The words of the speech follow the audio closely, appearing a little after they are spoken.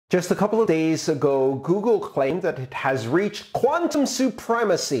Just a couple of days ago, Google claimed that it has reached quantum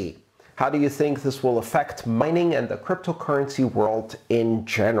supremacy. How do you think this will affect mining and the cryptocurrency world in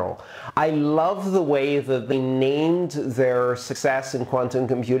general? I love the way that they named their success in quantum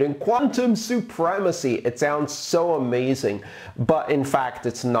computing quantum supremacy. It sounds so amazing, but in fact,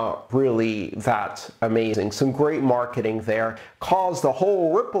 it's not really that amazing. Some great marketing there caused a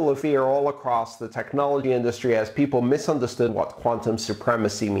whole ripple of fear all across the technology industry as people misunderstood what quantum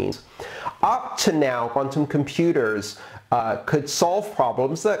supremacy means. Up to now, quantum computers could solve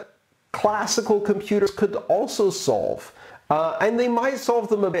problems that classical computers could also solve. And they might solve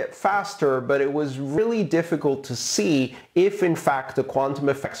them a bit faster, but it was really difficult to see if in fact the quantum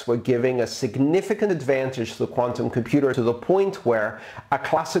effects were giving a significant advantage to the quantum computer to the point where a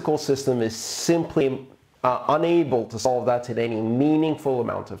classical system is simply unable to solve that in any meaningful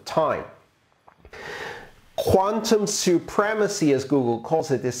amount of time. Quantum supremacy, as Google calls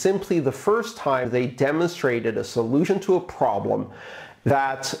it, is simply the first time they demonstrated a solution to a problem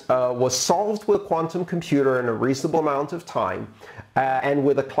that was solved with a quantum computer in a reasonable amount of time, and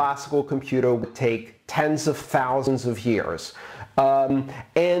with a classical computer would take tens of thousands of years.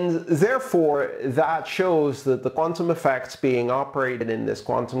 And therefore, that shows that the quantum effects being operated in this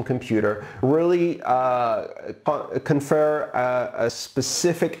quantum computer really confer a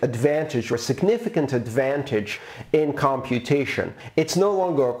specific advantage or significant advantage in computation. It's no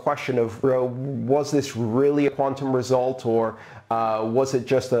longer a question of, was this really a quantum result, or was it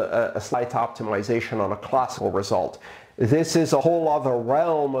just a slight optimization on a classical result? This is a whole other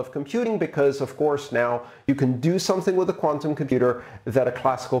realm of computing because, of course, now you can do something with a quantum computer that a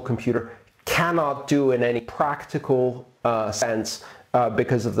classical computer cannot do in any practical sense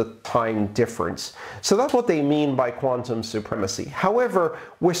because of the time difference. So that's what they mean by quantum supremacy. However,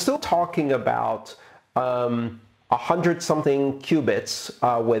 we're still talking about 100-something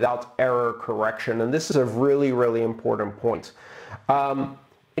qubits without error correction, and this is a really, really important point.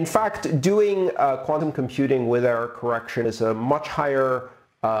 In fact, doing quantum computing with error correction is a much higher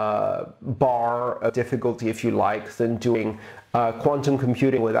bar of difficulty, if you like, than doing quantum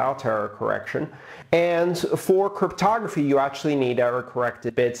computing without error correction. And for cryptography, you actually need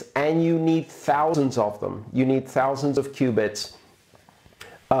error-corrected bits, and you need thousands of them. You need thousands of qubits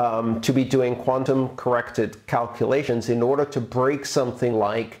to be doing quantum-corrected calculations in order to break something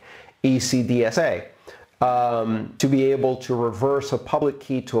like ECDSA. To be able to reverse a public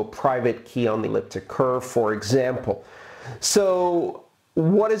key to a private key on the elliptic curve, for example. So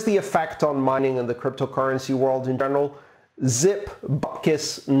what is the effect on mining and the cryptocurrency world in general? Zip,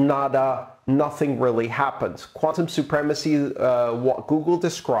 buckus, nada, nothing really happens. Quantum supremacy, what Google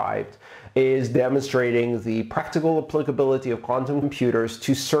described, is demonstrating the practical applicability of quantum computers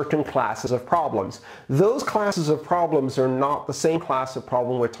to certain classes of problems. Those classes of problems are not the same class of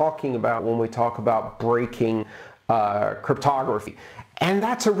problem we're talking about when we talk about breaking cryptography. And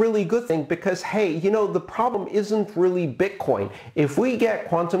that's a really good thing because, hey, you know, the problem isn't really Bitcoin. If we get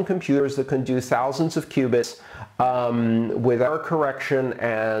quantum computers that can do thousands of qubits with error correction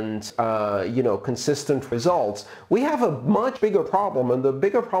and, you know, consistent results, we have a much bigger problem. And the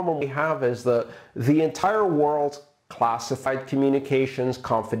bigger problem we have is that the entire world's classified communications,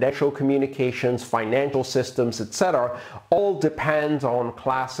 confidential communications, financial systems, etc., all depend on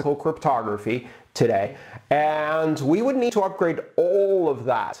classical cryptography today, and we would need to upgrade all of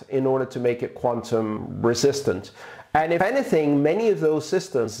that in order to make it quantum resistant. And if anything, many of those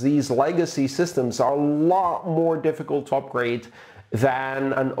systems, these legacy systems, are a lot more difficult to upgrade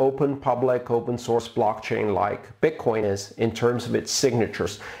than an open public, open source blockchain like Bitcoin is in terms of its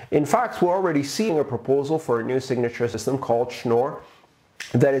signatures. In fact, we're already seeing a proposal for a new signature system called Schnorr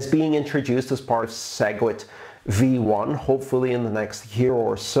that is being introduced as part of SegWit V1, hopefully in the next year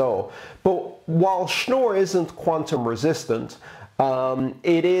or so. But while Schnorr isn't quantum resistant,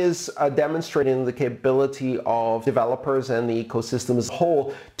 it is demonstrating the capability of developers and the ecosystem as a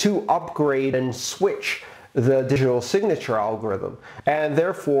whole to upgrade and switch the digital signature algorithm. And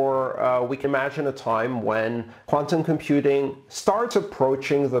therefore, we can imagine a time when quantum computing starts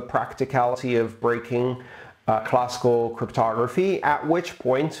approaching the practicality of breaking classical cryptography, at which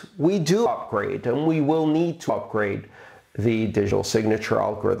point we do upgrade, and we will need to upgrade the digital signature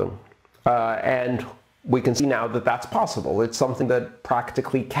algorithm. And we can see now that that's possible. It's something that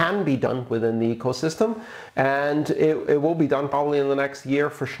practically can be done within the ecosystem, and it will be done probably in the next year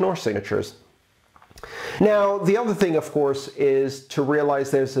for Schnorr signatures. Now, the other thing, of course, is to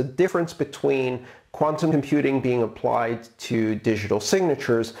realize there's a difference between quantum computing being applied to digital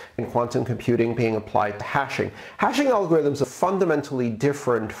signatures and quantum computing being applied to hashing. Hashing algorithms are fundamentally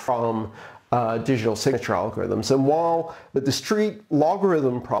different from digital signature algorithms. And while the discrete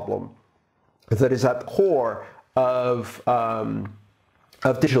logarithm problem that is at the core of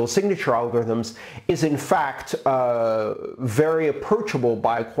digital signature algorithms is in fact very approachable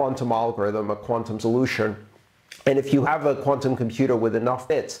by a quantum algorithm, a quantum solution. And if you have a quantum computer with enough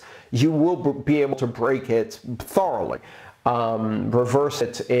bits, you will be able to break it thoroughly, reverse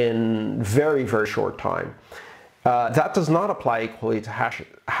it in very, very short time. That does not apply equally to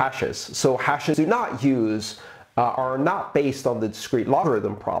hashes. So hashes do not use, are not based on the discrete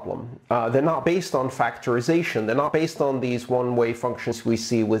logarithm problem. They're not based on factorization. They're not based on these one-way functions we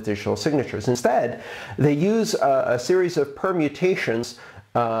see with digital signatures. Instead, they use a series of permutations,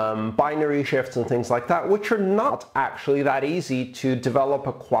 binary shifts and things like that, which are not actually that easy to develop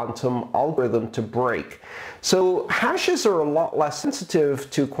a quantum algorithm to break. So hashes are a lot less sensitive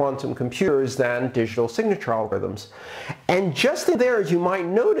to quantum computers than digital signature algorithms. And just in there, you might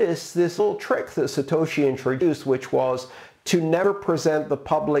notice this little trick that Satoshi introduced, which was to never present the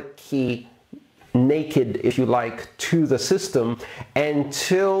public key naked, if you like, to the system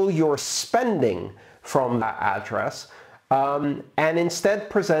until you're spending from that address. And instead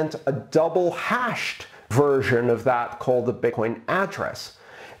present a double hashed version of that called the Bitcoin address.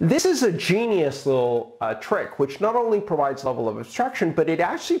 This is a genius little trick which not only provides a level of abstraction, but it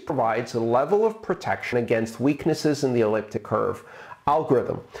actually provides a level of protection against weaknesses in the elliptic curve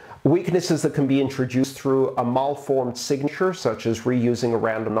algorithm. Weaknesses that can be introduced through a malformed signature, such as reusing a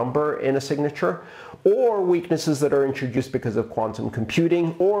random number in a signature, or weaknesses that are introduced because of quantum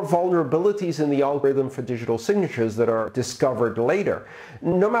computing, or vulnerabilities in the algorithm for digital signatures that are discovered later.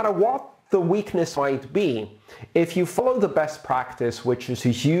 No matter what the weakness might be, if you follow the best practice, which is to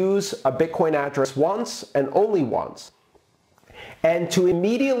use a Bitcoin address once and only once, and to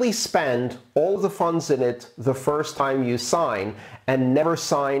immediately spend all the funds in it the first time you sign and never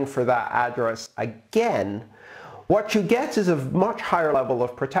sign for that address again, what you get is a much higher level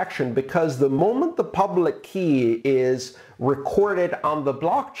of protection, because the moment the public key is recorded on the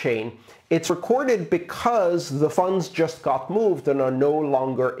blockchain, it's recorded because the funds just got moved and are no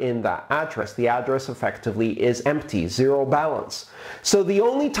longer in that address. The address effectively is empty, zero balance. So the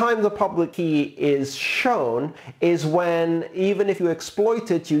only time the public key is shown is when, even if you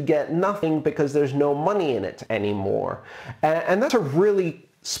exploit it, you get nothing because there's no money in it anymore. And that's a really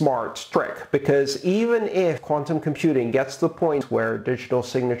smart trick, because even if quantum computing gets to the point where digital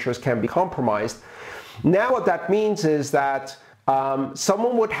signatures can be compromised, now what that means is that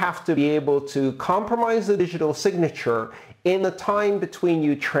someone would have to be able to compromise the digital signature in the time between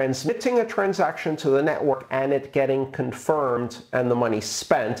you transmitting a transaction to the network and it getting confirmed and the money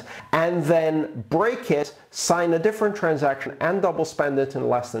spent, and then break it, sign a different transaction, and double spend it in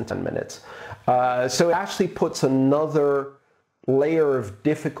less than 10 minutes. So it actually puts another layer of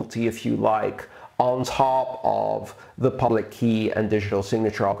difficulty, if you like, on top of the public key and digital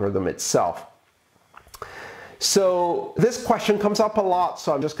signature algorithm itself. So this question comes up a lot,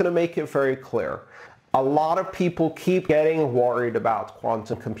 so I'm just going to make it very clear. A lot of people keep getting worried about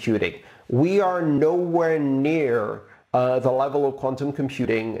quantum computing. We are nowhere near the level of quantum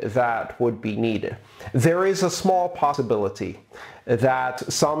computing that would be needed. There is a small possibility that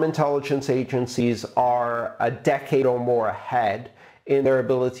some intelligence agencies are a decade or more ahead in their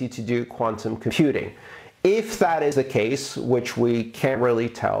ability to do quantum computing. If that is the case, which we can't really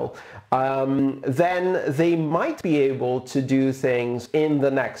tell, then they might be able to do things in the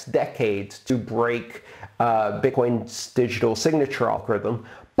next decade to break Bitcoin's digital signature algorithm.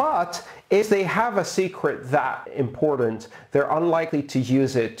 But if they have a secret that important, they're unlikely to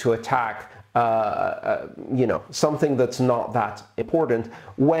use it to attack something that's not that important,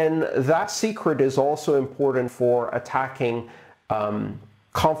 when that secret is also important for attacking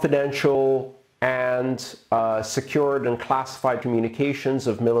confidential and secured and classified communications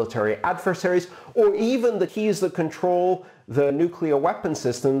of military adversaries, or even the keys that control the nuclear weapon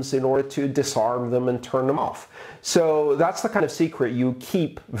systems in order to disarm them and turn them off. So that's the kind of secret you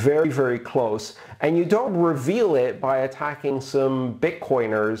keep very, very close, and you don't reveal it by attacking some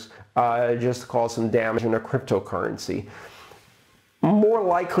Bitcoiners just to cause some damage in a cryptocurrency. More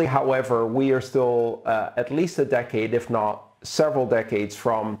likely, however, we are still at least a decade, if not several decades,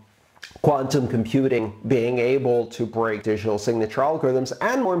 from quantum computing being able to break digital signature algorithms.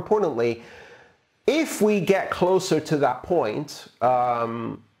 And more importantly, if we get closer to that point,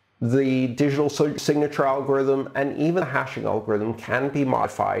 the digital signature algorithm and even the hashing algorithm can be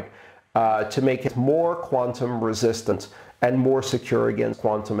modified to make it more quantum resistant and more secure against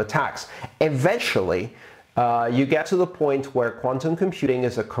quantum attacks. Eventually, you get to the point where quantum computing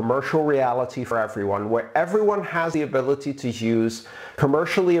is a commercial reality for everyone, where everyone has the ability to use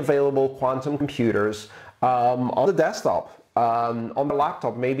commercially available quantum computers on the desktop, on the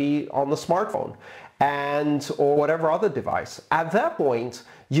laptop, maybe on the smartphone, or whatever other device. At that point,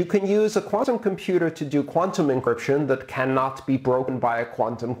 you can use a quantum computer to do quantum encryption that cannot be broken by a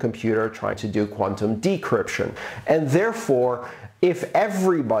quantum computer trying to do quantum decryption. And therefore, if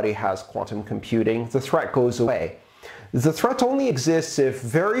everybody has quantum computing, the threat goes away. The threat only exists if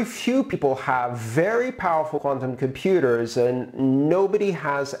very few people have very powerful quantum computers and nobody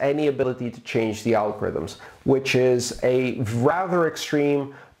has any ability to change the algorithms, which is a rather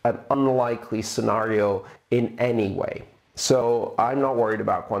extreme and unlikely scenario in any way. So I'm not worried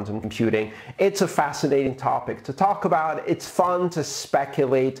about quantum computing. It's a fascinating topic to talk about. It's fun to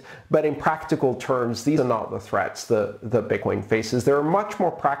speculate, but in practical terms, these are not the threats that Bitcoin faces. There are much more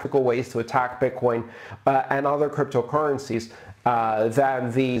practical ways to attack Bitcoin and other cryptocurrencies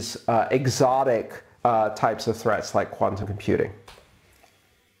than these exotic types of threats like quantum computing.